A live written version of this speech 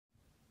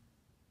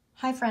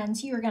Hi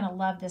friends, you are going to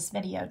love this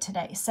video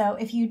today. So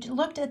if you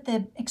looked at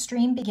the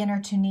Extreme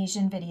Beginner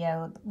Tunisian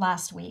video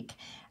last week,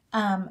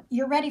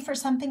 you're ready for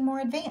something more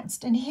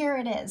advanced, and here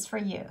it is for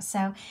you.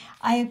 So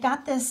I've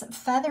got this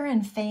feather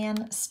and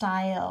fan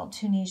style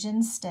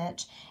Tunisian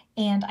stitch,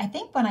 and I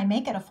think when I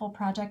make it a full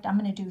project, I'm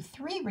going to do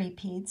 3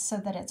 repeats so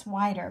that it's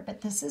wider,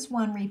 but this is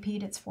 1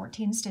 repeat, it's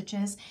 14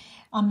 stitches.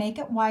 I'll make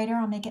it wider,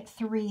 I'll make it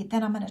 3,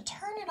 then I'm going to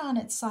turn it on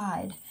its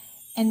side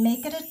and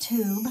make it a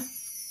tube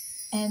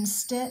and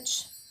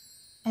stitch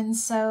and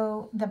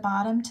sew the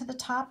bottom to the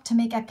top to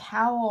make a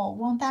cowl.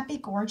 Won't that be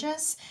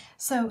gorgeous?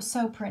 So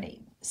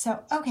pretty.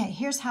 So, okay,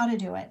 here's how to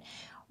do it.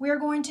 We're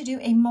going to do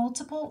a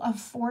multiple of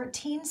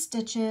 14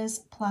 stitches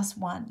plus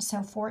 1.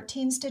 So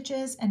 14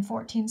 stitches and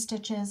 14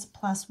 stitches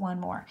plus 1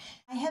 more.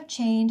 I have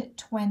chained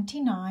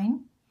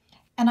 29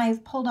 and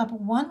I've pulled up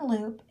 1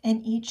 loop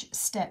in each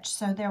stitch.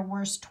 So there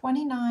were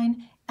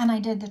 29 and I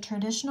did the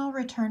traditional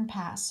return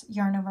pass.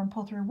 Yarn over and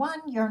pull through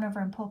 1, yarn over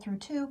and pull through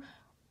 2,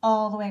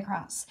 all the way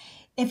across.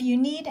 If you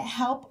need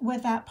help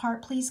with that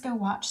part, please go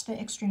watch the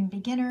Extreme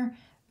Beginner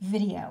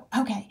video.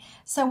 Okay,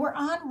 so we're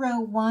on row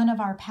 1 of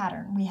our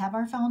pattern. We have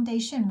our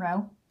foundation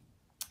row.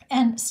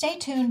 And stay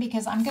tuned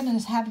because I'm going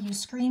to have you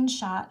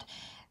screenshot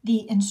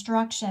the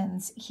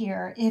instructions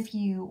here if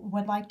you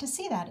would like to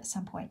see that at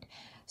some point.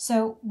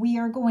 So we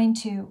are going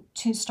to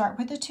start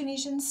with the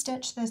Tunisian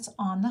stitch that's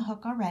on the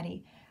hook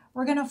already.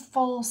 We're going to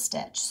full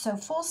stitch. So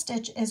full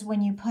stitch is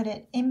when you put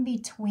it in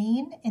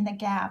between, in the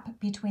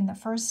gap between the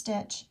first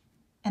stitch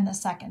and the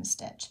second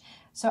stitch.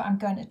 So I'm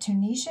going to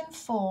Tunisian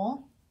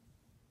full.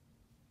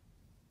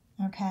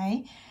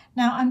 Okay.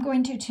 Now I'm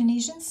going to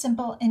Tunisian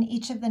simple in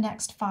each of the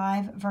next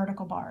 5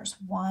 vertical bars.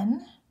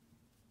 1,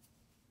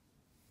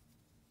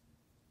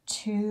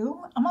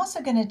 2. I'm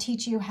also going to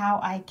teach you how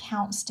I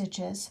count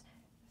stitches.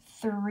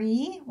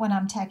 3 when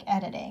I'm tech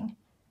editing.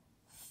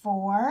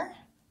 4.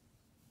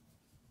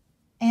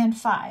 And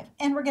 5,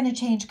 and we're going to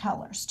change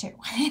colors too.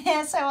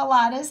 So a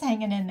lot is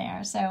hanging in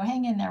there, so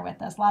hang in there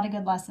with us. A lot of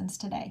good lessons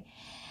today.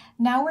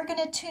 Now we're going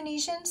to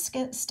Tunisian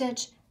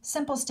stitch,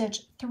 simple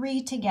stitch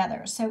 3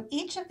 together. So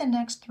each of the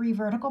next 3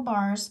 vertical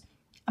bars,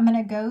 I'm going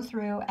to go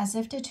through as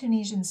if to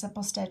Tunisian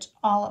simple stitch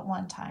all at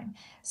one time.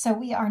 So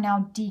we are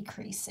now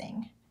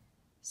decreasing.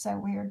 So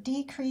we are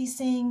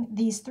decreasing.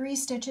 These 3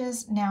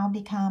 stitches now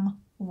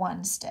become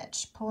 1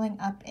 stitch, pulling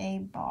up a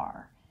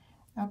bar.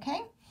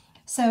 Okay?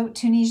 So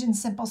Tunisian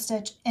simple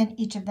stitch in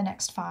each of the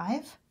next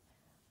 5.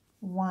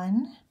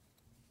 1,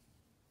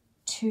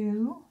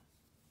 2,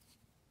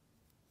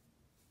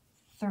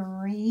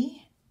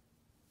 3,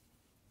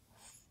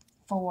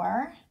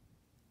 4,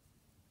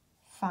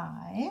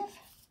 5.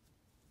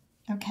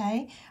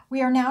 Okay,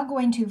 we are now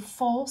going to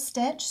full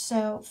stitch.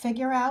 So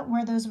figure out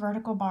where those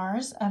vertical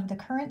bars of the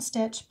current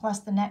stitch plus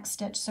the next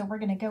stitch. So we're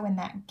going to go in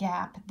that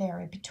gap there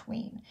in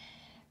between.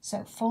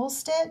 So full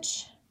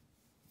stitch.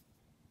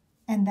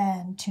 And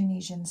then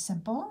Tunisian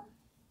simple,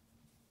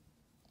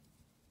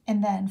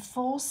 and then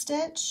full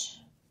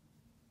stitch.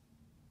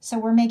 So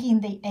we're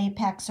making the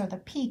apex or the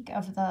peak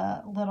of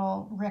the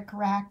little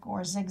rick-rack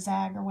or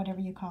zigzag or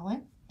whatever you call it.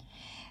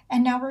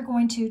 And now we're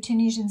going to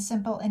Tunisian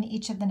simple in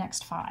each of the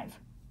next 5.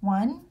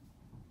 1,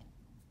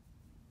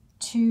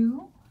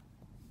 2,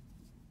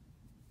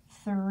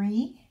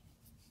 3,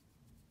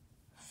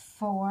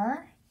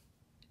 4,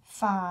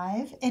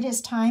 5. It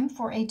is time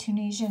for a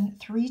Tunisian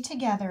 3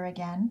 together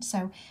again.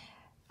 So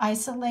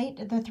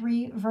isolate the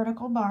 3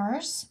 vertical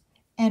bars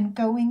and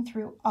going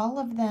through all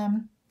of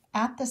them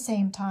at the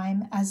same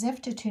time as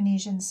if to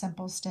Tunisian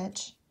simple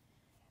stitch.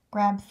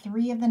 Grab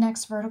 3 of the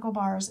next vertical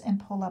bars and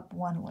pull up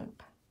 1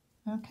 loop.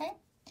 Okay?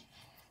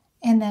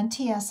 And then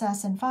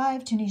TSS in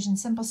 5, Tunisian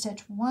simple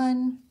stitch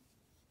 1,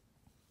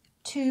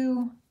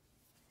 2,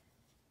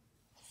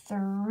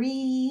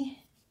 3,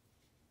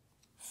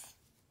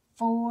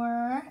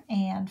 4,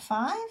 and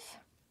 5.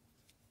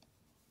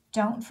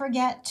 Don't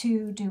forget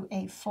to do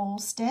a full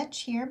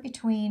stitch here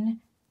between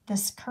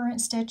this current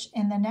stitch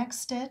and the next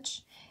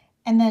stitch,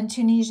 and then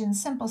Tunisian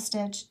simple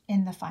stitch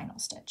in the final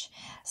stitch.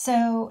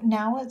 So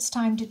now it's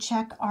time to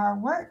check our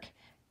work,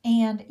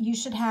 and you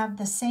should have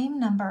the same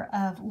number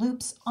of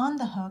loops on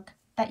the hook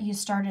that you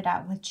started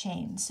out with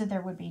chains. So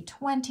there would be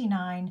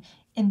 29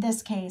 in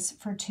this case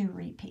for 2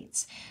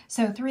 repeats.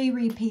 So 3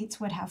 repeats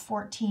would have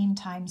 14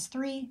 times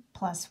 3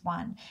 plus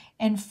 1,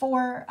 and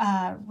 4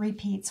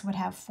 repeats would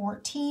have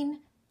 14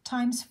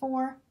 times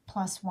 4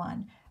 plus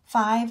 1.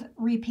 5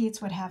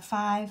 repeats would have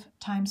 5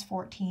 times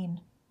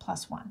 14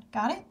 plus 1.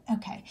 Got it?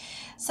 Okay.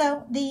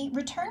 So the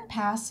return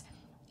pass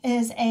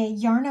is a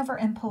yarn over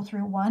and pull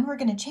through 1. We're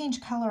going to change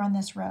color on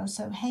this row,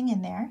 so hang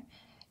in there.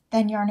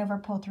 Then yarn over,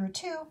 pull through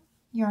 2,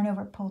 yarn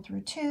over, pull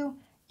through 2,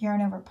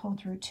 yarn over, pull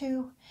through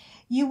 2.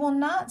 You will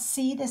not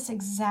see this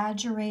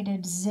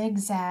exaggerated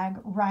zigzag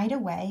right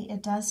away.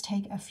 It does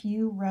take a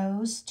few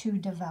rows to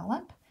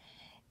develop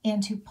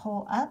and to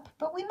pull up,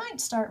 but we might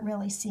start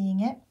really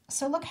seeing it.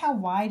 So look how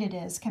wide it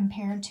is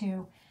compared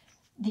to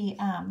the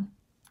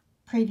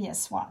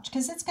previous swatch,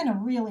 because it's going to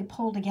really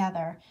pull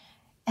together.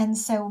 And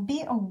so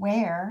be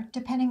aware,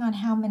 depending on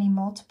how many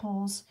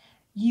multiples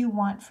you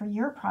want for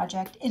your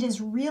project, it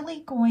is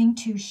really going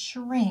to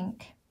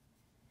shrink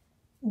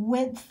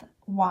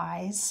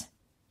width-wise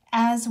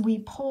as we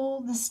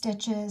pull the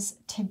stitches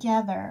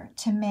together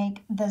to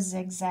make the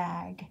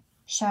zigzag,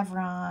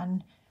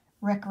 chevron,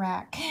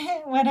 rickrack,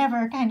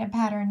 whatever kind of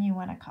pattern you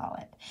want to call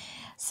it.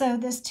 So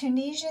this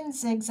Tunisian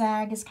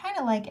zigzag is kind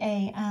of like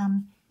a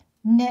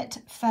knit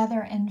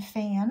feather and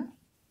fan.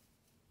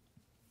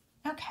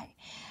 Okay,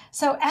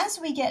 so as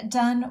we get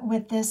done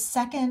with this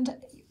second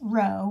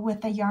row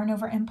with the yarn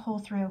over and pull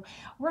through,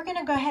 we're going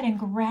to go ahead and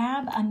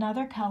grab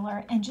another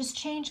color and just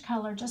change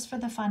color just for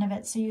the fun of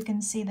it so you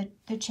can see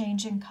the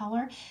change in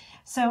color.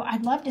 So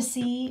I'd love to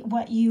see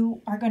what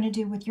you are going to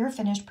do with your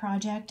finished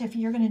project. If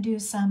you're going to do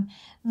some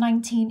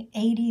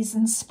 1980s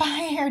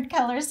inspired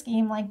color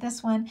scheme like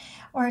this one,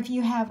 or if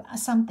you have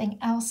something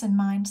else in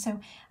mind. So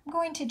I'm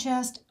going to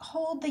just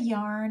hold the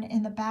yarn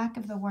in the back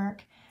of the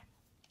work,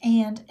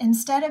 and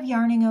instead of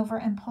yarning over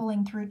and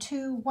pulling through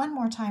 2 one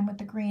more time with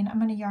the green, I'm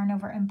going to yarn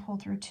over and pull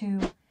through 2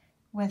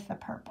 with the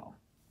purple.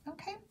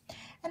 Okay,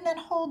 and then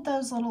hold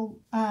those little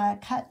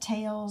cut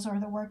tails or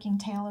the working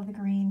tail of the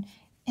green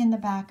in the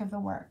back of the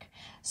work.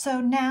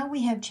 So now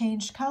we have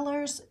changed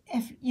colors.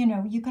 If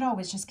you could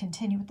always just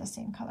continue with the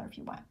same color if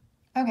you want.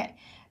 Okay,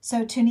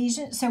 so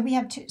Tunisian, so we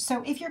have two.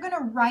 So if you're going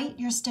to write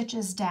your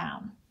stitches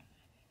down,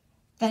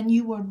 then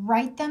you would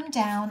write them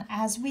down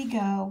as we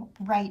go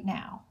right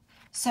now.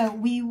 So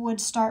we would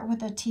start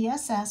with a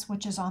TSS,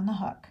 which is on the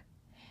hook.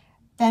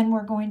 Then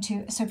we're going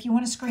to, so if you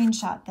want to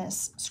screenshot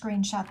this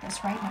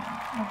right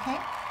now, okay?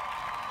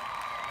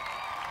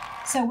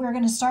 So we're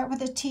going to start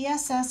with a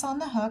TSS on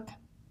the hook.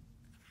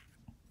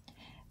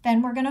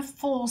 Then we're going to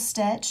full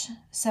stitch,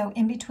 so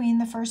in between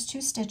the first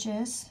 2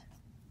 stitches,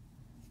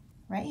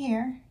 right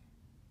here.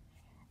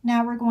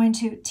 Now we're going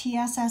to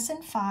TSS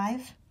in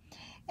 5.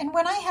 And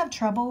when I have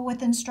trouble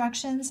with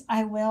instructions,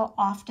 I will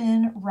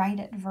often write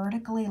it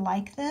vertically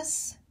like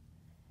this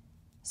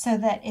so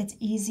that it's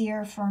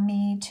easier for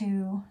me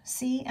to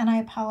see. And I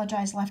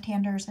apologize,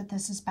 left-handers, that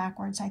this is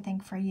backwards, I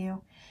think, for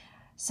you.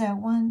 So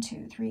 1,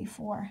 2, 3,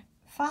 4,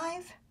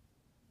 5.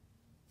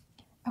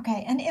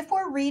 Okay, and if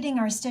we're reading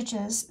our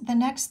stitches, the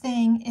next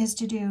thing is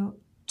to do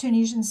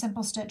Tunisian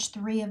simple stitch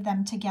 3 of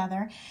them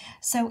together.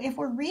 So if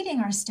we're reading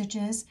our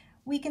stitches,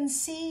 we can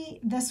see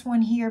this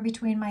one here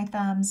between my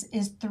thumbs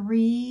is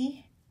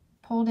 3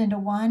 pulled into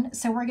 1.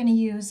 So we're going to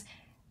use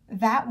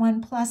that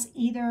one plus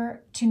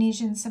either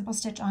Tunisian simple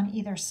stitch on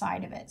either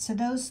side of it. So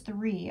those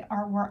 3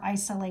 we're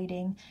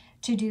isolating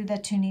to do the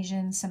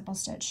Tunisian simple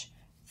stitch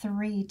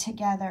 3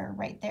 together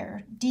right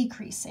there,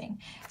 decreasing.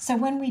 So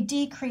when we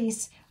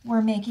decrease,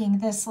 we're making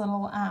this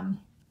little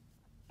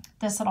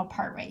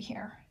part right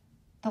here,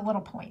 the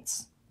little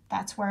points.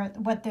 That's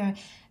what the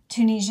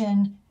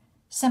Tunisian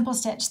simple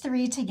stitch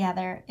 3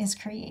 together is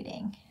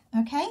creating.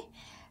 Okay,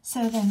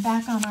 so then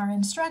back on our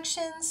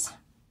instructions,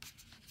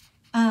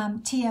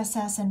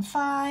 TSS in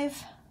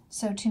 5,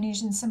 so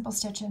Tunisian simple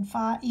stitch in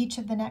 5, each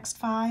of the next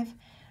 5.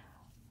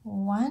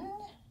 1,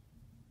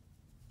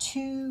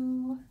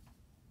 2,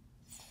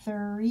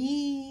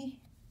 3,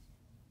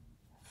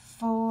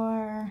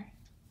 4,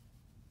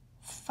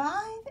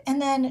 5,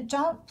 and then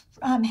don't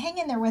hang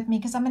in there with me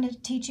because I'm going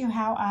to teach you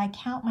how I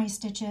count my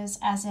stitches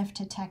as if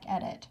to tech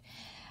edit.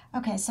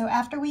 Okay, so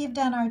after we have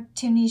done our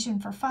Tunisian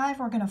for 5,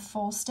 we're going to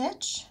full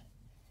stitch.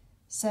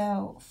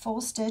 So full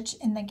stitch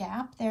in the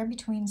gap there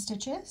between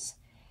stitches,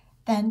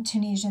 then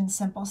Tunisian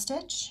simple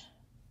stitch,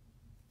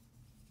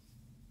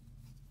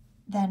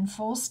 then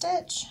full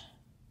stitch,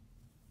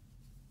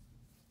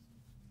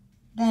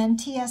 then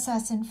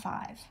TSS in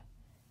 5.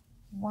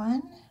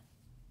 1,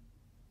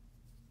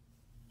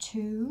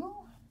 2,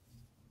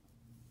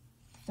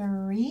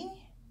 3,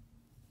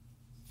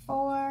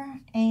 4,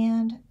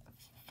 and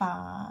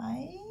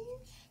 5.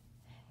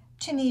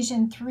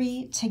 Tunisian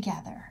 3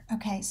 together.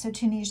 Okay, so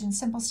Tunisian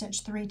simple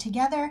stitch 3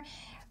 together.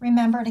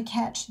 Remember to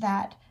catch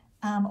that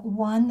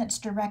 1 that's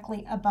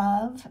directly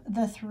above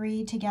the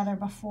 3 together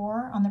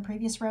before on the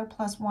previous row,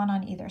 plus 1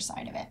 on either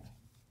side of it.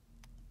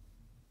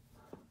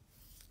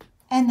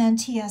 And then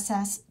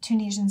TSS,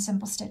 Tunisian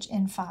simple stitch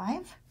in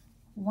 5.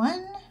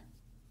 1,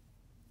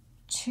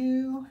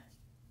 2,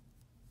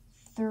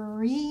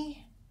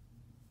 3,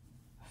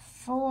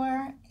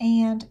 4,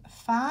 and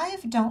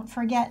 5. Don't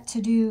forget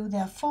to do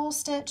the full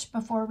stitch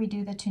before we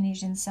do the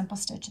Tunisian simple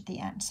stitch at the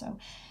end. So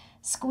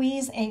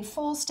squeeze a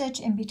full stitch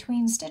in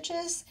between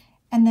stitches,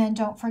 and then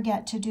don't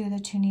forget to do the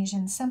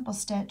Tunisian simple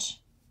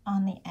stitch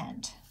on the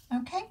end.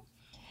 Okay,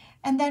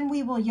 and then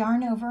we will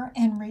yarn over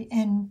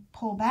and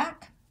pull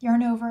back,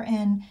 yarn over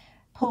and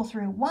pull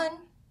through 1,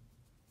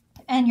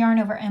 and yarn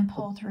over and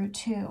pull through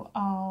 2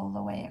 all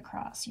the way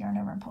across. Yarn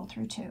over and pull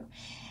through 2.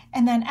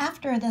 And then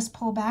after this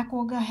pull back,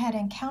 we'll go ahead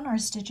and count our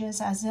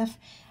stitches as if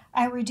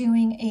I were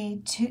doing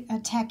a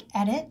tech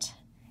edit,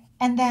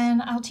 and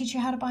then I'll teach you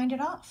how to bind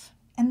it off.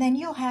 And then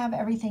you'll have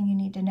everything you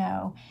need to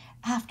know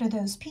after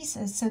those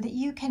pieces so that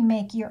you can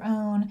make your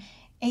own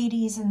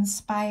 80s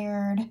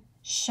inspired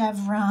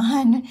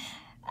chevron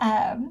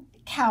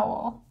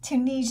cowl,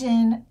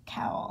 Tunisian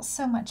cowl.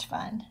 So much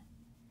fun.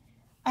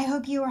 I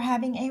hope you are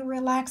having a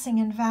relaxing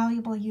and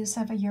valuable use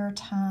of your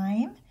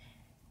time.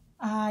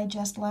 I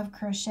just love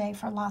crochet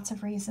for lots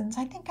of reasons.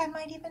 I think I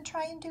might even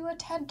try and do a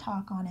TED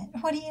Talk on it.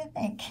 What do you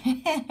think?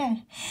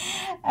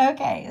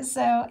 Okay,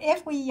 so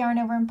if we yarn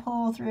over and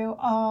pull through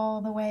all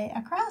the way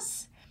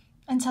across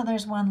until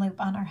there's one loop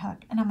on our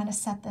hook, and I'm going to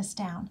set this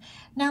down.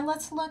 Now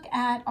let's look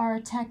at our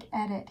tech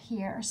edit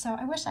here. So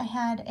I wish I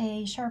had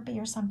a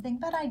Sharpie or something,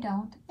 but I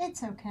don't.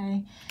 It's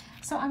okay.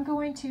 So I'm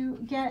going to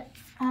get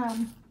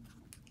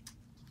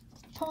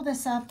pull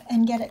this up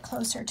and get it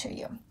closer to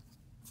you.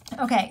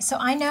 Okay, so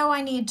I know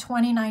I need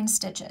 29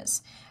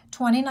 stitches.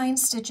 29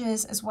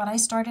 stitches is what I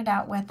started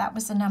out with. That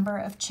was the number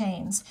of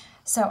chains.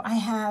 So I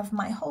have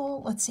my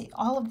whole, let's see,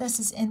 all of this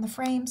is in the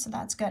frame, so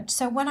that's good.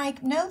 So when I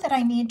know that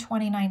I need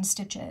 29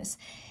 stitches,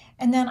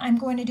 and then I'm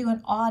going to do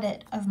an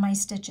audit of my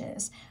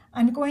stitches,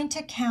 I'm going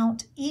to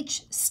count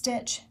each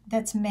stitch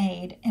that's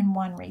made in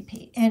one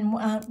repeat,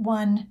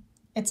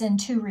 it's in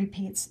 2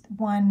 repeats,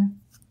 one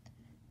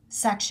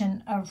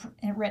section of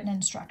written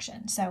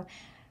instruction. So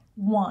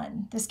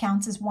 1, this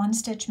counts as 1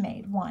 stitch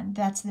made, 1,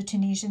 that's the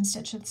Tunisian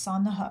stitch that's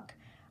on the hook.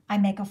 I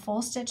make a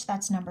full stitch,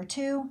 that's number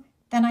 2,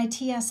 then I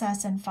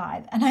TSS in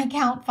 5, and I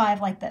count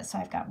 5 like this. So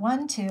I've got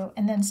 1, 2,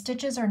 and then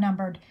stitches are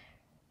numbered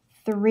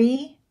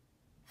 3,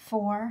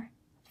 4,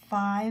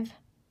 5,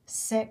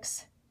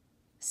 6,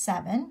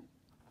 7.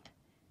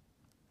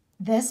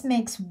 This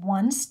makes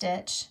 1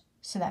 stitch,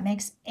 so that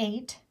makes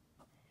 8,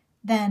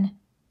 then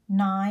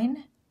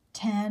 9,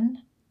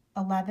 10,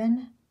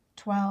 11,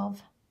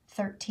 12,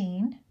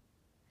 13,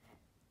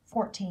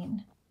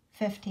 14,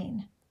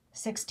 15,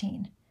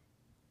 16,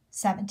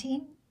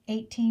 17,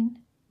 18,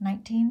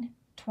 19,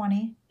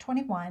 20,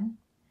 21.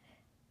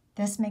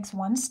 This makes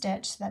 1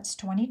 stitch, that's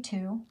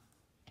 22,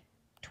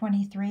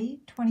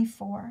 23,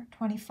 24,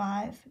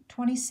 25,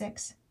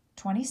 26,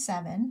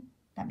 27.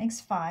 That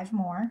makes 5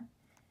 more,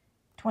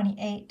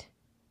 28,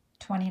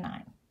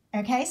 29.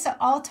 Okay, so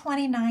all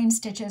 29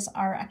 stitches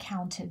are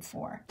accounted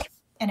for.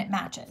 And it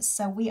matches.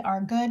 So we are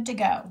good to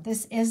go.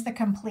 This is the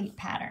complete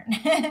pattern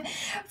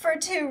for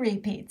 2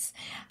 repeats.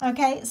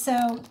 Okay,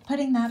 so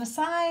putting that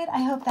aside,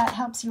 I hope that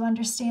helps you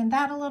understand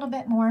that a little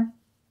bit more.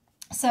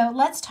 So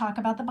let's talk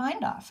about the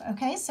bind off.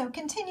 Okay, so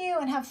continue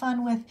and have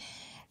fun with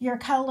your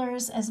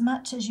colors as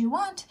much as you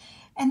want.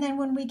 And then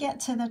when we get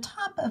to the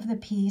top of the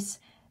piece,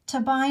 to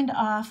bind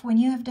off, when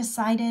you have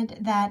decided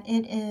that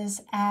it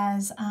is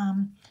as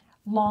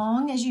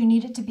long as you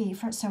need it to be.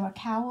 So a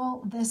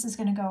cowl, this is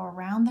going to go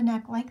around the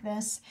neck like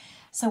this.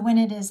 So when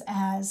it is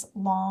as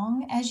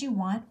long as you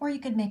want, or you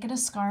could make it a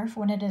scarf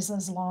when it is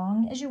as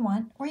long as you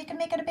want, or you can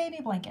make it a baby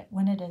blanket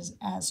when it is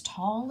as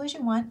tall as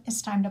you want,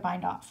 it's time to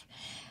bind off.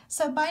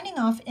 So binding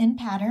off in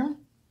pattern,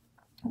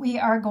 we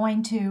are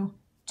going to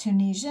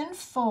Tunisian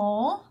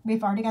full.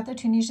 We've already got the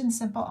Tunisian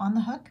simple on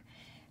the hook.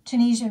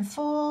 Tunisian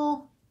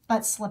full,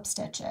 but slip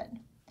stitch it.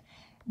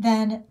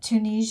 Then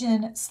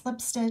Tunisian slip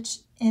stitch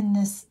in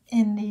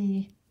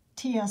the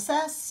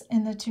TSS,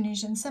 in the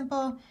Tunisian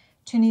simple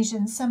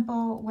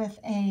with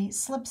a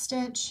slip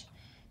stitch,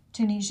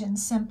 Tunisian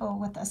simple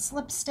with a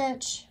slip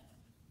stitch.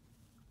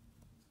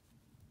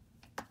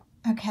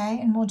 Okay,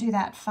 and we'll do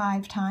that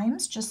 5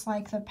 times, just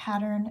like the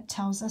pattern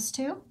tells us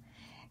to.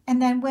 And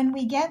then when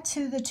we get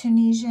to the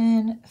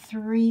Tunisian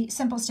 3,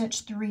 simple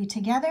stitch 3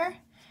 together,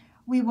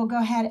 we will go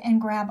ahead and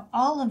grab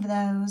all of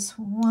those,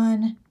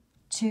 1,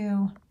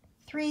 2,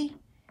 3,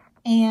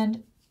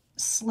 and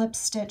slip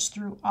stitch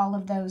through all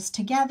of those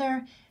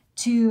together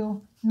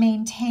to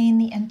maintain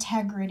the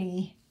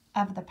integrity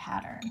of the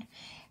pattern.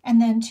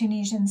 And then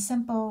Tunisian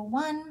simple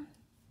 1,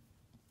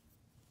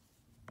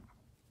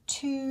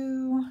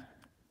 2,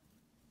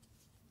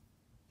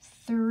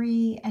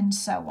 3, and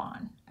so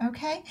on.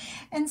 Okay,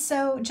 and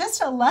so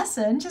just a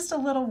lesson, just a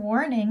little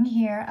warning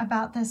here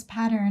about this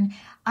pattern.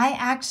 I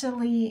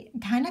actually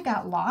kind of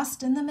got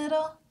lost in the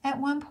middle at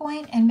one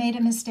point and made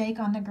a mistake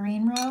on the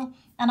green row,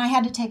 and I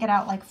had to take it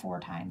out like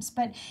 4 times.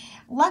 But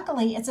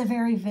luckily, it's a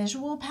very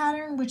visual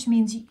pattern, which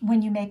means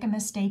when you make a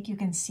mistake, you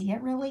can see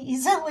it really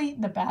easily.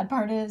 The bad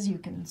part is you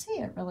can see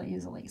it really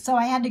easily. So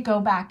I had to go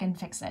back and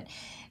fix it.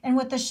 And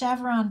with the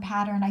chevron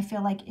pattern, I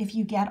feel like if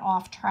you get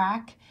off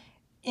track,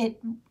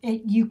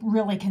 you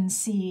really can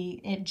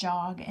see it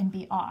jog and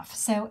be off.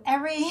 So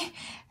every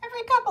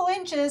couple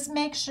inches,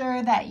 make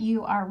sure that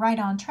you are right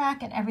on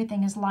track and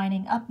everything is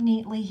lining up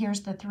neatly.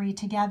 Here's the 3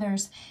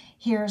 togethers.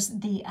 Here's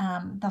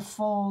the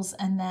fulls,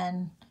 and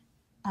then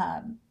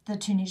the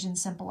Tunisian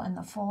simple and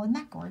the full. Isn't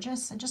that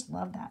gorgeous? I just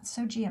love that.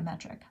 So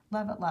geometric.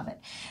 Love it, love it.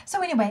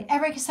 So anyway,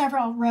 every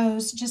several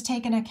rows, just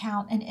take an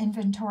account and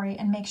inventory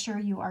and make sure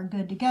you are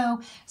good to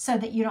go so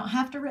that you don't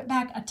have to rip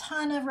back a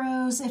ton of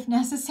rows. If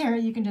necessary,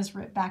 you can just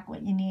rip back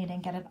what you need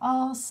and get it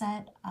all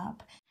set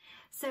up.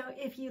 So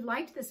if you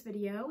liked this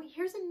video,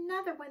 here's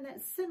another one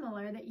that's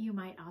similar that you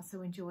might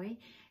also enjoy.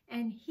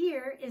 And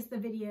here is the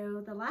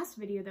video, the last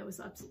video that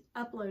was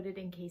uploaded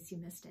in case you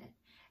missed it.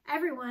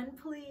 Everyone,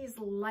 please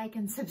like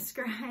and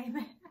subscribe.